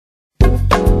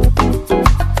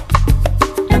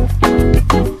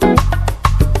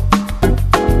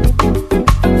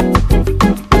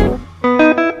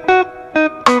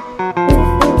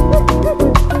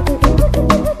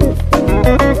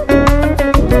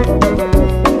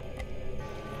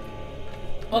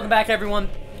back, everyone.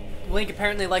 Link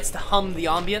apparently likes to hum the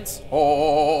ambience. Oh.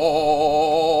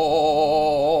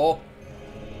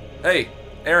 Hey,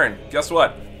 Aaron, guess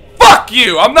what? Fuck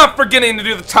you! I'm not forgetting to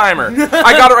do the timer.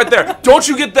 I got it right there. Don't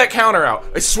you get that counter out.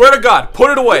 I swear to God, put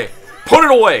it away. Put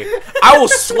it away. I will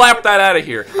slap that out of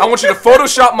here. I want you to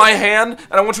Photoshop my hand,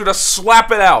 and I want you to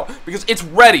slap it out. Because it's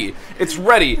ready. It's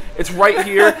ready. It's right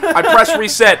here. I press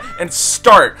reset and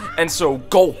start. And so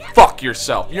go fuck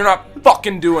yourself. You're not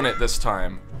fucking doing it this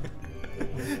time.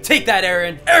 Take that,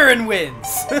 Aaron. Aaron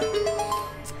wins.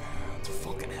 It's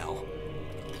fucking hell.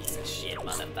 Piece of shit,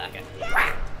 motherfucker.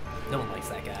 No one likes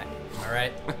that guy.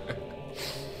 Alright?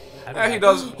 Yeah, he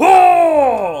does.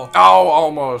 Oh,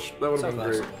 almost. That would have been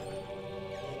great.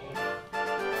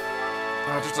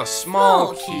 Oh, just a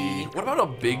small key. What about a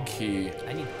big key?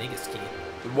 I need the biggest key.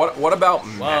 What about...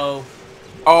 Whoa.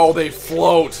 Oh, they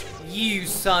float. You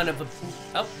son of a...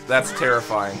 Oh. That's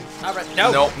terrifying. Alright.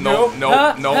 No. Nope, nope,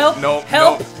 nope, nope, nope,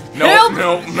 help, nope,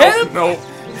 nope, nope, nope,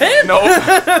 help.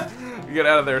 nope. Get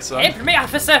out of there, son. Help me,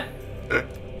 officer.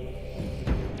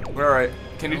 Alright.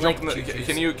 Can you jump in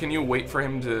the... Can you wait for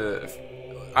him to...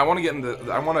 I want to get in the...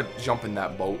 I want to jump in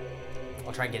that boat.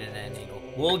 I'll try and get it at an angle.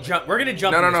 We'll jump. We're gonna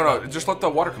jump. No. Just let the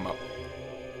water come up.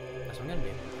 That's what I'm gonna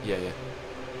do. Yeah.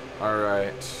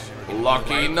 Alright.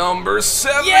 Lucky number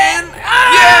 7! Yeah!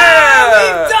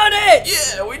 Yeah! We've done it!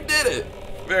 Yeah, we did it!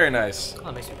 Very nice. Oh,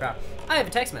 that makes me proud. I have a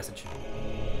text message.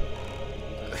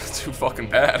 Too fucking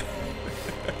bad.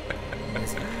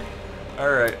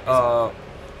 Alright, I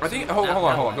think... Hold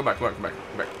on. Go back.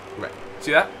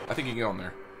 See that? I think you can go in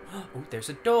there. Oh, there's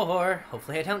a door.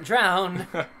 Hopefully I don't drown.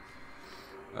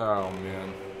 Oh,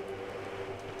 man.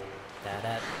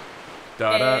 Da-da.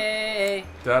 Da-da. Hey.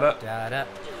 Da-da. Da-da.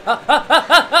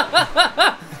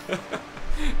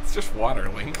 It's just water,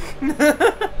 Link.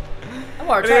 I'm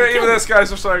already Even this guy's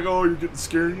just like, oh, you're getting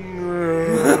scared.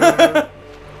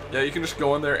 Yeah, you can just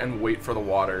go in there and wait for the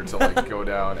water to, like, go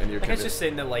down, and you can... It's just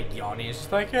sitting there, like, yawning. It's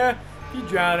just like, yeah, if you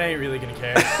drown, I ain't really gonna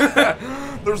care.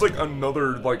 There's, like,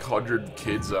 another, like, 100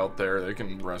 kids out there. They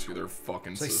can rescue their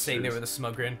fucking sisters. Like, sitting there with a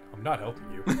smug grin. I'm not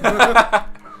helping you.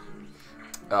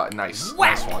 Nice.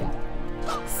 Whack. Nice one.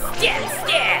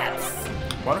 Stabs!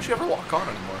 Why don't you ever lock on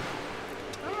anymore?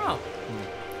 I don't know.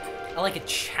 I like a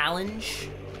challenge,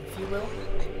 if you will.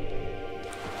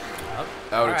 Oh,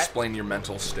 That would explain your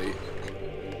mental state.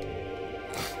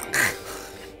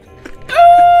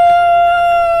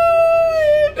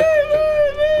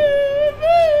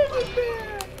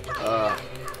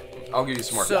 I'll give you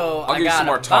some more. So, I'll give you some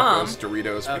more tacos, bomb.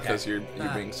 Doritos, Okay. because you're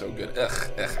being so good.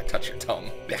 Ugh, I touch your tongue.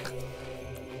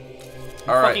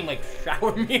 All right. Fucking like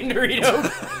shower me in Doritos.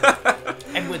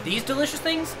 And with these delicious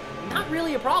things, not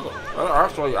really a problem.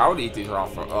 Actually, I would eat these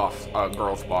off a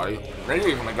girl's body.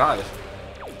 Maybe even a guy's.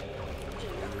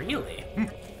 Really?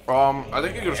 I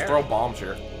think you can just throw bombs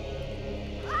here.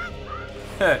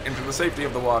 Into the safety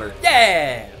of the water.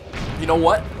 Yeah! You know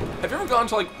what? Have you ever gone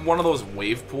to, like, one of those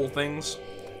wave pool things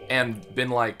and been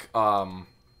like,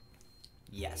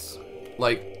 Yes.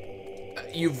 like,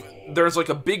 there's like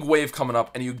a big wave coming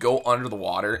up and you go under the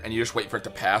water and you just wait for it to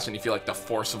pass and you feel like the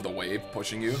force of the wave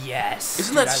pushing you? Yes.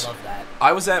 Isn't Dude, that... I love that.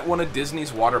 I was at one of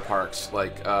Disney's water parks,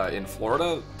 like, in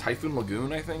Florida, Typhoon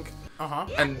Lagoon, I think. Uh-huh.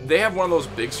 And they have one of those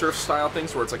big surf style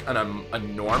things where it's like an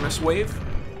enormous wave.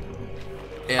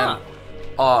 And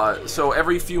so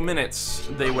every few minutes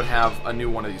they would have a new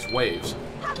one of these waves.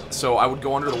 So I would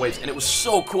go under the waves and it was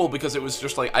so cool because it was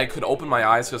just like I could open my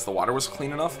eyes because the water was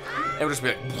clean enough. And it would just be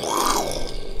like,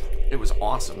 it was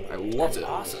awesome. I loved it.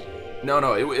 Awesome.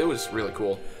 No, it was really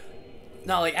cool.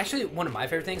 No, like actually one of my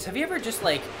favorite things. Have you ever just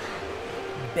like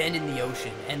been in the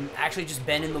ocean and actually just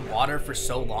been in the water for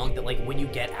so long that like when you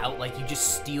get out, like you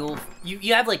just you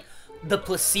have like the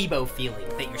placebo feeling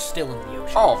that you're still in the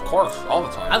ocean. Oh, of course, all the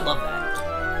time. I love that.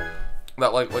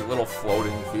 That like little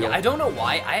floating feel. Yeah, I don't know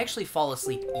why. I actually fall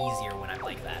asleep easier when I'm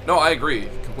like that. No, I agree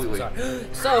completely.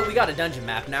 So we got a dungeon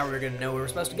map. Now we're gonna know where we're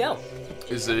supposed to go.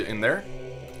 Is it in there?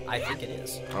 I think it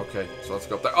is. Okay, so let's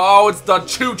go up there. Oh, it's the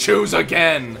choo-choos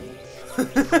again.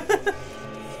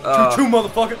 Choo-choo,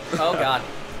 motherfucker. Oh god.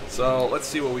 So let's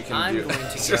see what we can do. I'm going to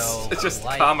it's go. just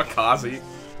kamikaze.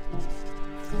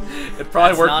 It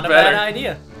probably worked not a better. bad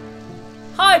idea.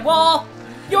 Hi, wall.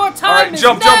 Your time All right, is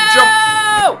jump.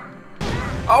 now!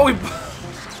 Oh, we.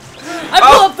 I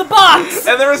blew up the box.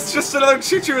 And there was just another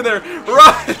choo-choo in there.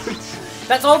 Run!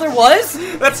 That's all there was?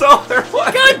 That's all there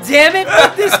was. God damn it!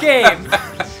 Fuck this game.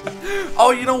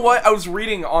 Oh, you know what? I was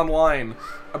reading online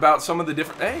about some of the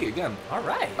different. Hey, again. All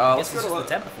right. Let's go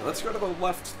to the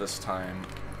left this time.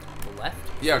 The left?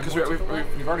 Yeah, because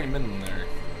we've already been in there.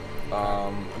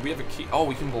 We have a key. Oh,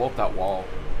 we can blow up that wall.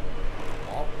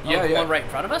 Wall? Yeah, the yeah. one right in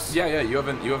front of us? Yeah, yeah. You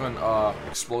haven't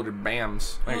exploded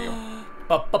BAMs. There you go.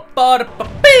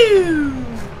 Ba-ba-ba-da-ba-boo!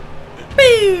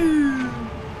 Boo!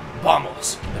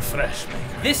 Vamos, the fresh maker.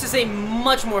 This is a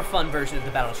much more fun version of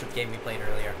the Battleship game we played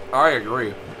earlier. I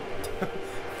agree.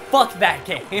 Fuck that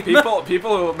game. People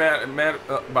who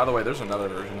by the way, there's another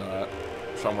version of that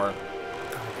somewhere.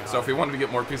 So if we wanted to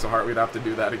get more Piece of Heart, we'd have to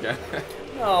do that again.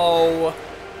 No. Oh,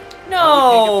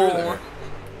 No. we can't get through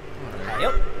there.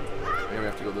 Yep. Maybe we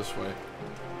have to go this way.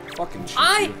 Fucking cheat.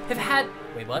 I have had.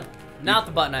 Wait, what? Not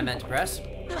the button I meant to press.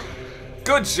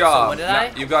 Good job. So what did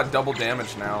I? You got double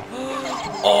damage now.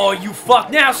 Oh, you fuck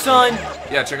now, son.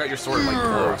 Yeah, check out your sword like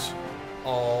close.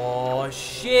 Oh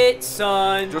shit,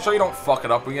 son. Just so you don't fuck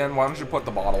it up again, why don't you put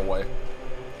the bottle away?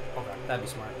 Okay, that'd be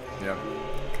smart. Yeah.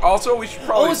 Also, we should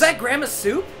probably. Oh, is that Grandma's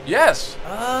soup? Yes.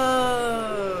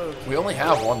 Oh. We only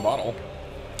have one bottle.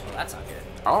 Well, that's not good.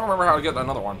 I don't remember how to get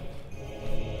another one.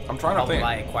 I'm trying to Probably think.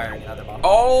 by acquiring another bottle.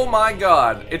 Oh my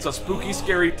god, it's a spooky,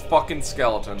 scary fucking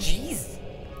skeleton. Jeez.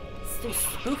 So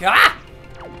spooky. Ah!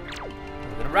 You're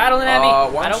gonna rattle it at me.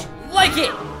 why I don't don't like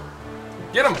it.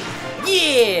 Get him!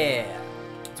 Yeah.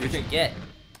 Do you think? Get.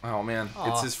 Oh man,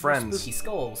 Aw, it's his friends. Spooky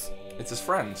skulls. It's his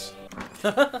friends.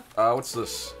 What's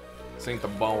this? This ain't the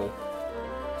bowl.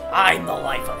 I'm the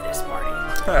life of this party.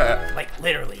 Like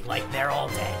literally, like they're all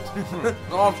dead.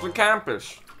 Oh, it's the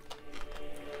campus.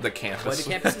 The campus. What do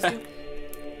campuses do?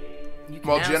 You can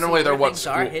Well, now generally see they're where what things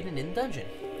are school- hidden in the dungeon.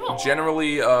 Oh.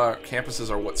 Generally, campuses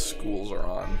are what schools are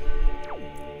on.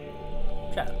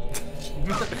 Shut up.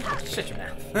 Shut your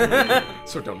mouth.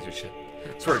 So don't do shit.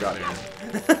 Swear to God, Aaron.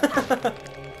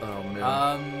 Oh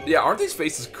man. Yeah, aren't these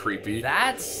faces creepy?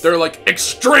 That's. They're like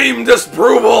extreme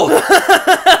disapproval.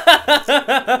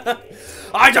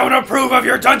 I don't approve of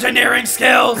your dungeoneering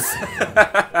skills.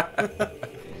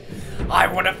 I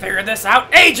would have figured this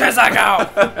out ages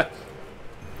ago.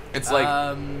 It's like,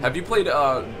 have you played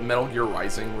Metal Gear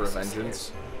Rising: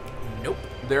 Revengeance? Nope.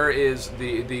 There is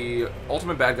the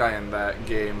ultimate bad guy in that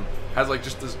game has like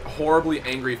just this horribly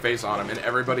angry face on him, and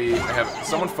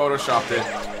someone photoshopped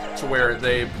it to where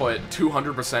they put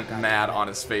 200% mad on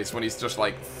his face when he's just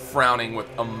like frowning with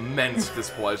immense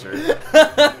displeasure,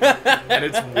 and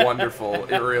it's wonderful.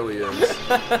 It really is.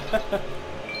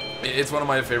 It's one of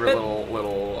my favorite little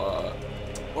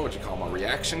what would you call them, a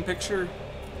reaction picture?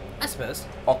 I suppose.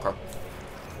 Okay.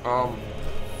 I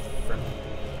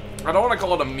don't want to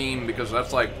call it a meme because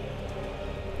that's like,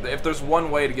 if there's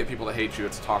one way to get people to hate you,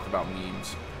 it's to talk about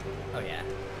memes. Oh yeah.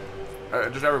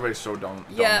 Just everybody's so dumb.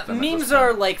 Yeah, with them at this memes point.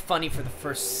 are like funny for the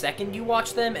first second you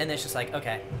watch them, and it's just like,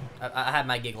 okay, I had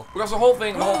my giggle. Because the whole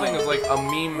thing is like a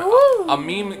meme. A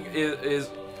meme is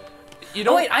you Oh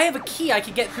don't. wait, I have a key I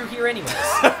could get through here anyways.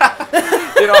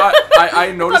 You know,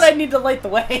 I noticed. Thought I need to light the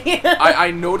way. I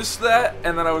noticed that,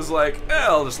 and then I was like,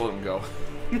 I'll just let him go.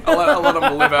 I'll let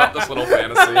him live out this little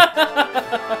fantasy.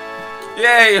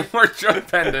 Yay, more joy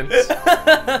pendants.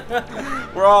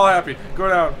 We're all happy. Go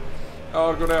down.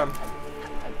 Oh, go down.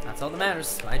 That's all that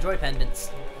matters. My joy pendants.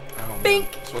 Oh,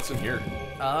 Bink. So what's in here?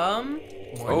 More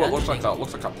Oh, it looks like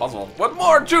a puzzle. What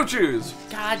more choo-choos?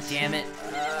 God damn it.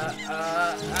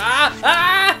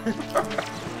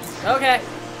 Okay.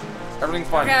 Everything's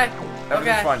fine. Okay. Everything's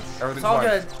Okay. fine. Everything's It's all fine.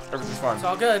 good. Everything's fine. It's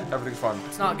all good. Everything's fine.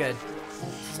 It's not good.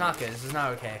 It's not good. This is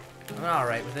not okay. I'm not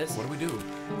alright with this. What do we do?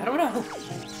 I don't know.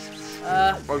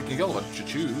 Well, you can get a lot to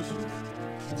choose.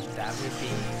 That would be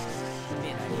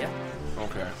an idea.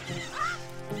 Okay.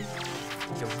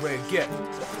 So we're good.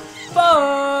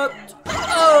 Fucked!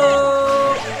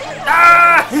 Oh!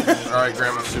 Ah! Alright,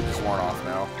 Grandma's soup is worn off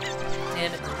now.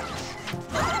 Damn it.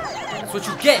 That's what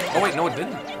you get. Oh, wait, no, it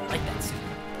didn't. I like that suit.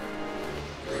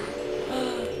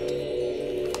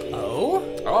 Oh?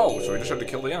 Oh, so we just have to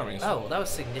kill the enemies. Oh, well, that was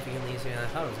significantly easier than I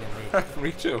thought it was gonna be.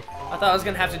 Me too. I thought I was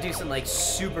gonna have to do some like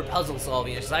super puzzle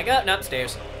solving. It's just like, oh, no,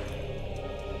 upstairs.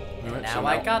 Now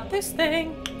I got this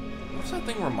thing. What's that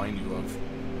thing remind you of?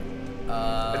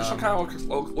 It just kind of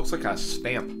looks like a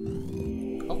stamp.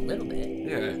 A little bit.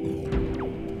 Yeah.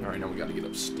 Alright, now we gotta get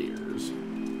upstairs.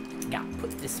 Gotta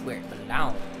put this where it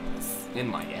belongs. In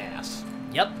my ass.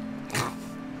 Yep.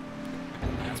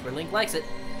 That's where Link likes it.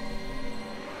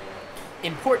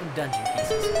 Important dungeon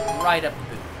pieces. Right up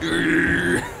the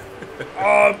boot.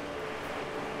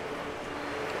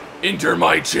 Enter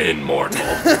my chin, mortal.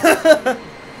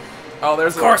 Oh,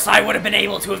 there's Of course I would have been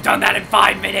able to have done that in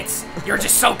 5 minutes. You're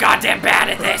just so goddamn bad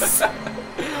at this.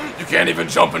 You can't even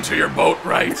jump into your boat,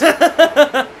 right?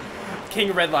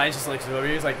 King Red Lion just looks over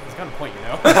you. He's like, he's got a point, you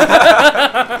know?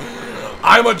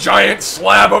 I'm a giant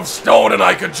slab of stone and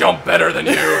I could jump better than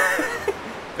you.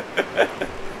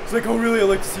 It's like, oh really? I'd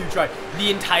like to see you try.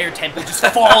 The entire temple just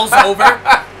falls over.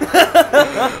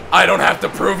 I don't have to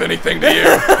prove anything to you.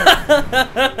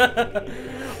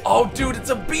 Oh, dude, it's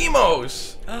a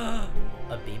Beamos. A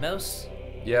Beamos?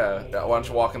 Yeah. Why don't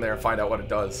you walk in there and find out what it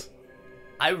does?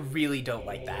 I really don't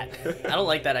like that. I don't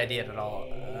like that idea at all.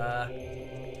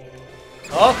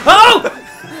 Oh!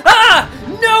 Ah!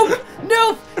 Nope!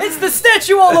 Nope! It's the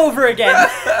statue all over again.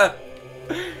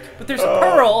 But there's a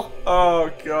pearl.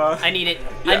 Oh god. I need it.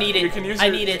 Yeah, I need it. You can use I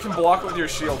your, need you it. can block it with your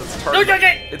shield. It's It's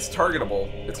targetable.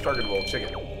 It's targetable.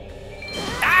 Chicken.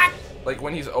 Ah! Like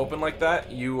when he's open like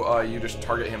that, you just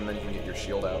target him and then you can get your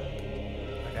shield out.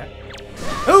 Okay.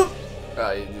 Ooh!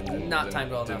 Not didn't- timed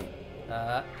well enough. didn't-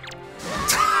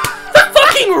 The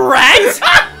fucking rat!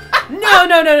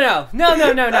 No.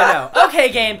 Okay,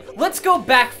 game, let's go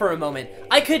back for a moment.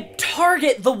 I could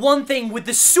target the one thing with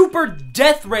the super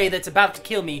death ray that's about to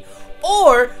kill me,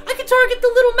 or I could target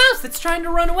the little mouse that's trying to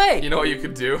run away. You know what you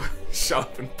could do? Shut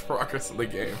up and progress in the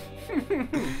game.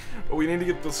 But we need to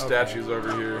get those statues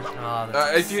over here. Oh,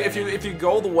 that's if you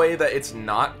go the way that it's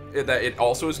not, that it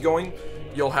also is going,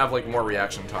 you'll have like more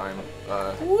reaction time.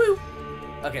 Woo.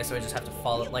 Okay, so I just have to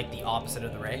follow like the opposite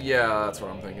of the ray. Yeah, that's what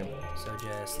I'm thinking. So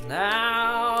just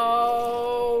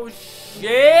now,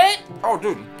 shit. Oh,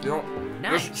 dude, you know,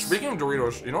 Nice. speaking of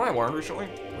Doritos, you know what I learned recently?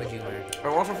 What'd you learn? I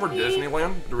also for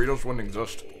Disneyland, Doritos wouldn't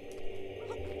exist.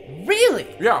 Really?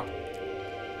 Yeah.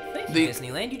 Thank you,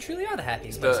 Disneyland. You truly are the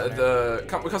happiest place on earth.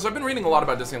 Because I've been reading a lot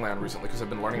about Disneyland recently because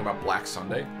I've been learning about Black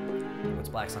Sunday. What's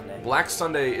Black Sunday? Black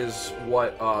Sunday is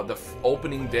what the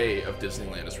opening day of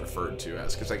Disneyland is referred to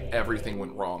as, because like everything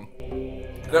went wrong.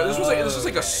 Now, this was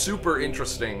like a super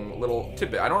interesting little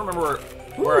tidbit. I don't remember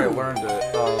where I learned it.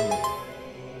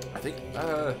 I think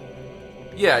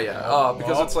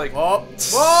because it's like well,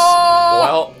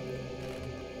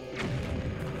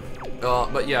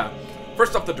 but yeah.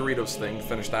 First off, the Doritos thing.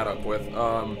 Finish that up with.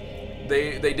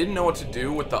 They didn't know what to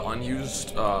do with the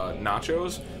unused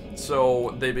nachos.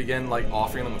 So they began like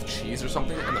offering them with cheese or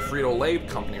something, and the Frito-Lay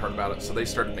company heard about it, so they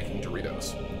started making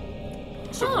Doritos.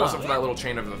 So if it wasn't for that little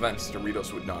chain of events,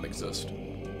 Doritos would not exist.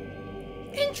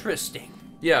 Interesting.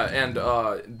 Yeah, and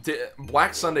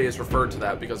Black Sunday is referred to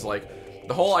that because like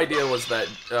the whole idea was that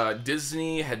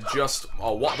Disney had just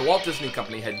the Walt Disney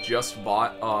Company had just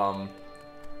bought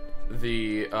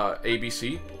the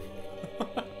ABC.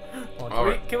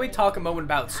 Well, can we talk a moment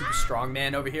about Super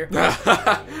Strongman over here?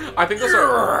 I think those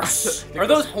are. Are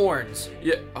those horns?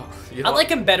 Yeah. You know I like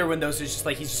him better when those are just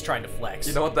like he's just trying to flex.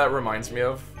 You know what that reminds me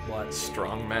of? What?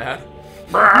 Strong Mad.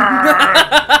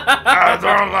 I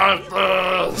don't like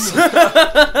this.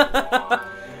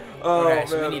 Okay,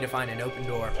 so we need to find an open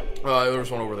door.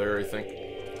 There's one over there, I think.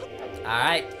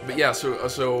 Alright. But yeah,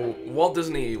 so Walt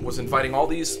Disney was inviting all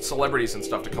these celebrities and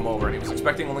stuff to come over, and he was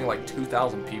expecting only like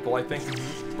 2,000 people, I think.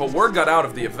 But word got out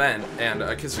of the event, and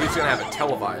because he was gonna have it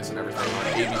televised and everything on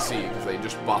ABC, because they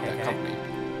just bought that company.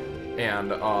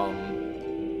 And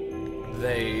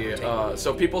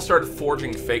so people started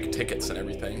forging fake tickets and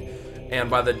everything.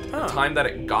 And by the time that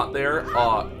it got there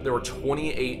were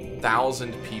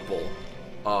 28,000 people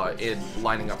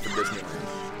lining up for Disneyland.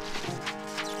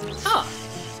 Huh.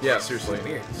 Yeah, seriously.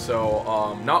 Weird.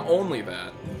 So, not only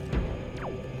that,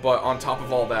 but on top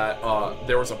of all that,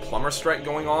 there was a plumber strike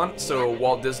going on, so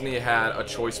Walt Disney had a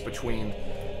choice between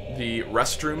the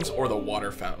restrooms or the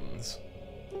water fountains.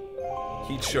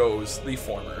 He chose the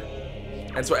former.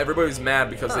 And so everybody was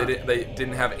mad because they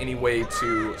didn't have any way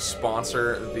to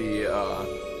sponsor the,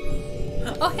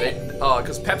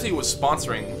 because Pepsi was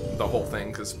sponsoring the whole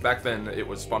thing, because back then it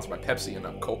was sponsored by Pepsi and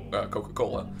not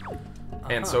Coca-Cola.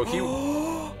 And so he...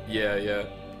 Yeah.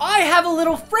 I have a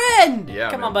little friend! Yeah,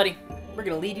 Come on, buddy. We're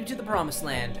gonna lead you to the promised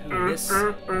land. Ooh, this...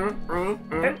 Hip.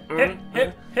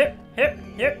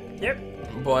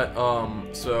 But,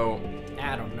 so...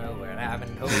 I don't know what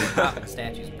happened. The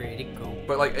statue's pretty cool.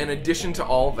 But, like, in addition to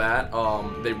all that,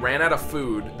 they ran out of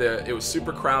food. It was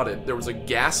super crowded. There was a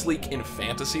gas leak in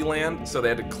Fantasyland, so they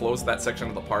had to close that section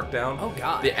of the park down. Oh,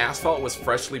 God. The asphalt was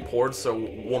freshly poured, so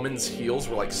women's heels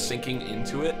were, like, sinking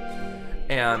into it.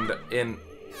 And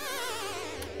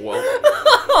well,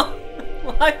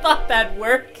 well, I thought that'd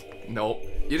work. Nope.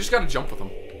 You just gotta jump with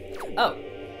them. Oh.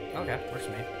 Okay, works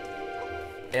for me.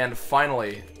 And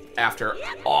finally, after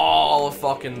all of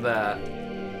fucking that...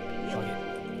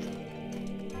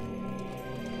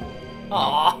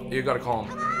 Aw. You gotta call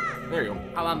him. There you go.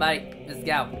 Come on, buddy. Let's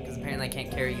go. Because apparently I can't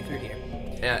carry you through here.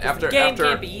 And the game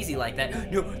can't be easy like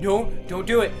that. No, don't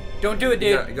do it. Don't do it,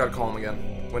 dude. You gotta call him again.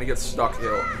 When he gets stuck,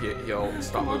 he'll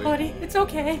stop moving. Buddy, it's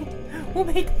okay. We'll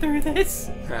make it through this.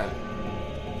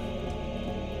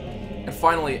 And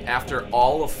finally, after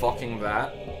all of fucking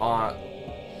that,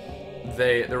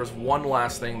 there was one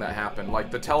last thing that happened.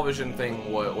 Like, the television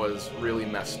thing was really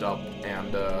messed up,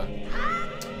 and,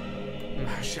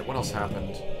 shit, what else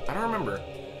happened? I don't remember.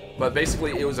 But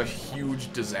basically, it was a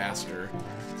huge disaster.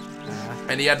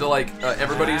 And he had to, like,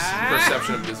 everybody's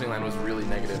perception of Disneyland was really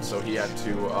negative, so he had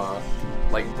to,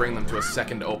 like, bring them to a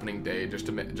second opening day just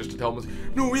to tell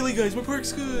them, no, really, guys, my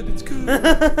park's good, it's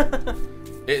good.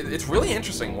 It's really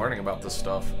interesting learning about this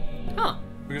stuff. Huh.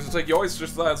 Because it's like, you always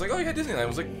just thought, it's like, oh yeah, Disneyland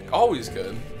was like, always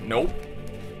good. Nope.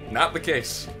 Not the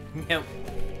case. Nope.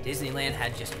 Disneyland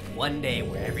had just one day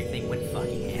where everything went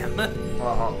fucking ham.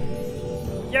 Uh-huh.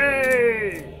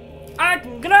 Yay! I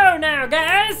can go now,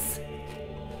 guys!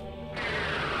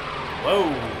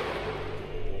 Whoa.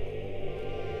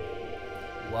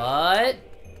 What?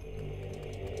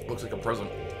 Looks like a present.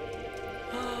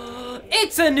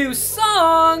 It's a new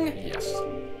song! Yes.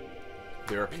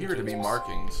 There appear to be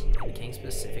markings. Indicating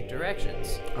specific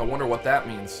directions. I wonder what that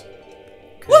means.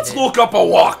 Could Let's it- look up a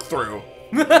walkthrough!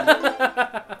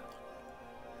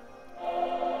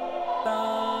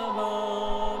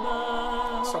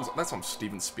 That's some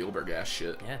Steven Spielberg ass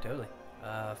shit. Yeah, totally.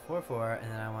 4-4,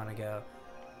 and then I want to go.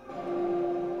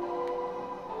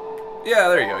 Yeah,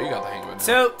 there you go. You got the hang of it.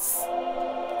 Now. Totes!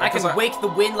 I can wake the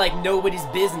wind like nobody's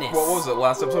business. What was it?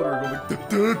 Last episode we were going like.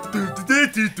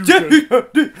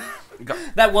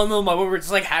 That one little moment where it's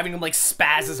like having him like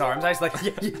spaz his arms. I was like,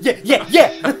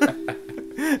 yeah.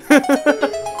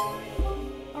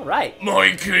 All right.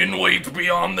 I can wait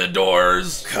beyond the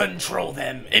doors. Control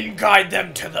them and guide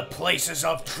them to the places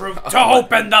of truth to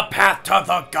open the path to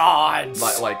the gods.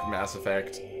 Like Mass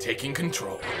Effect, taking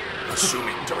control,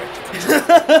 assuming direct control.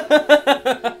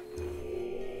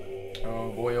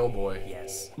 Oh boy, oh boy.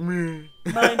 Yes. Me.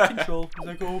 Mind control. He's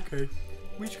like, oh, okay.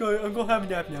 I'm gonna have a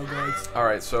nap now, guys.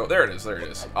 Alright, so there it is, I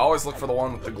always look for the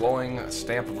one with the glowing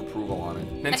stamp of approval on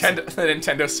it. The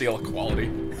Nintendo seal of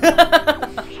quality.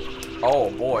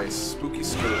 Oh boy, spooky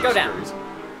scary. Go down.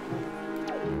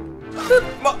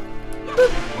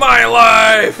 My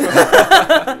life! Wait,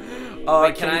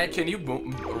 can you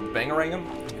bangarang him?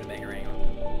 I'm gonna bangarang him.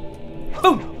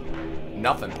 Boom!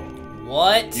 Nothing.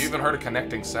 What? You even heard a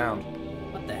connecting sound.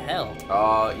 What the hell?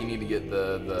 You need to get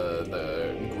the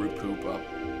group poop up.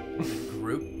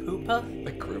 Group poopa?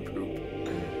 The group poop.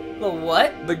 The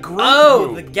what? The group Oh,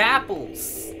 poop. the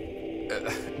gapples.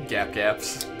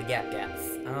 Gaps. The gaps.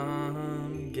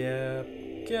 Gaps.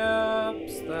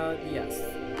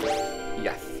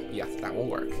 Yes, that will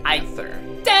work. I Yes, sir.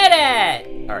 did it!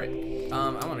 Alright.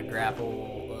 I want to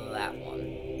grapple that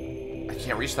one. I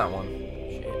can't reach that one.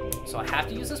 Shit. So I have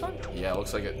to use this one? Yeah,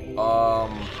 looks like it.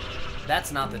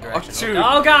 That's not the direction. Dude,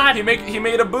 Oh god! He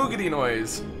made a boogity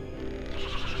noise.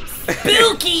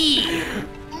 Spooky!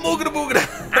 Boogada boogada.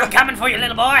 I'm coming for you,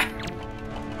 little boy.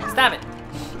 Stop it.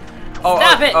 Oh,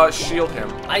 Stop it! Shield him.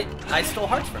 I stole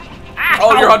hearts from him. Ah,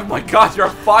 Oh, you're on. My God, you're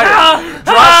on fire. Ah!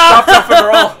 Josh, stop that from the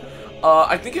roll.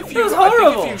 I think if was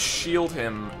horrible. you shield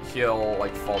him, he'll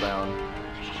like fall down.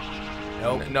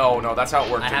 Nope. No, that's how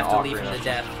it worked. I in have to leave him Ocarina. to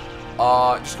death.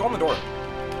 Just go on the door.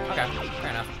 Okay, fair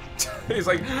enough. He's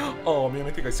like, oh man,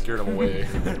 I think I scared him away.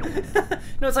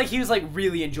 No, it's like he was like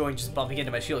really enjoying just bumping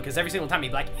into my shield because every single time he'd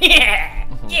be like, yeah,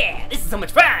 this is so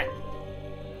much fun.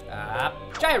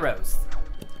 Gyros.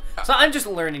 So I'm just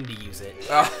learning to use it.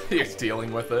 You're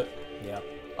dealing with it. Yep.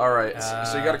 All right,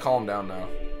 so you gotta calm down now.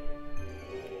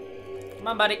 Come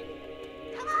on, buddy.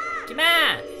 Come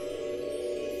on.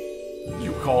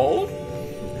 You called?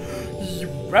 You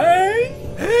rang?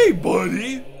 Hey,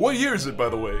 buddy. What year is it, by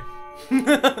the way?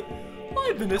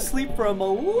 I've been asleep for a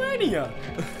millennia.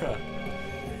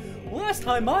 Last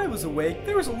time I was awake,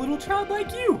 there was a little child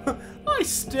like you. I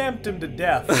stamped him to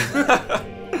death.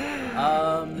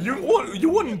 You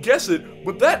wouldn't guess it,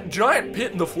 but that giant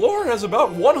pit in the floor has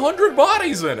about 100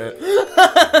 bodies in it.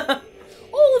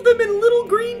 All of them in little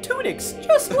green tunics,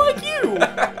 just like you.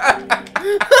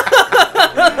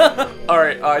 All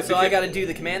right, So I gotta do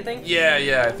the command thing?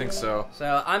 Yeah, I think so.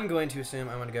 So I'm going to assume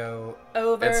I'm gonna go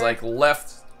over. It's like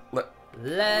left.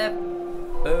 Left.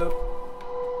 Boop.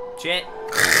 Shit.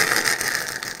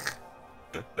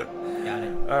 Got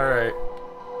it. All right.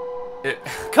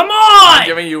 Come on! I'm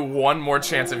giving you one more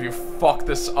chance if you fuck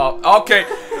this up. Okay,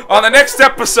 on the next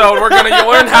episode, we're gonna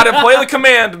learn how to play the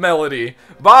command melody.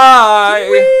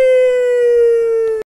 Bye!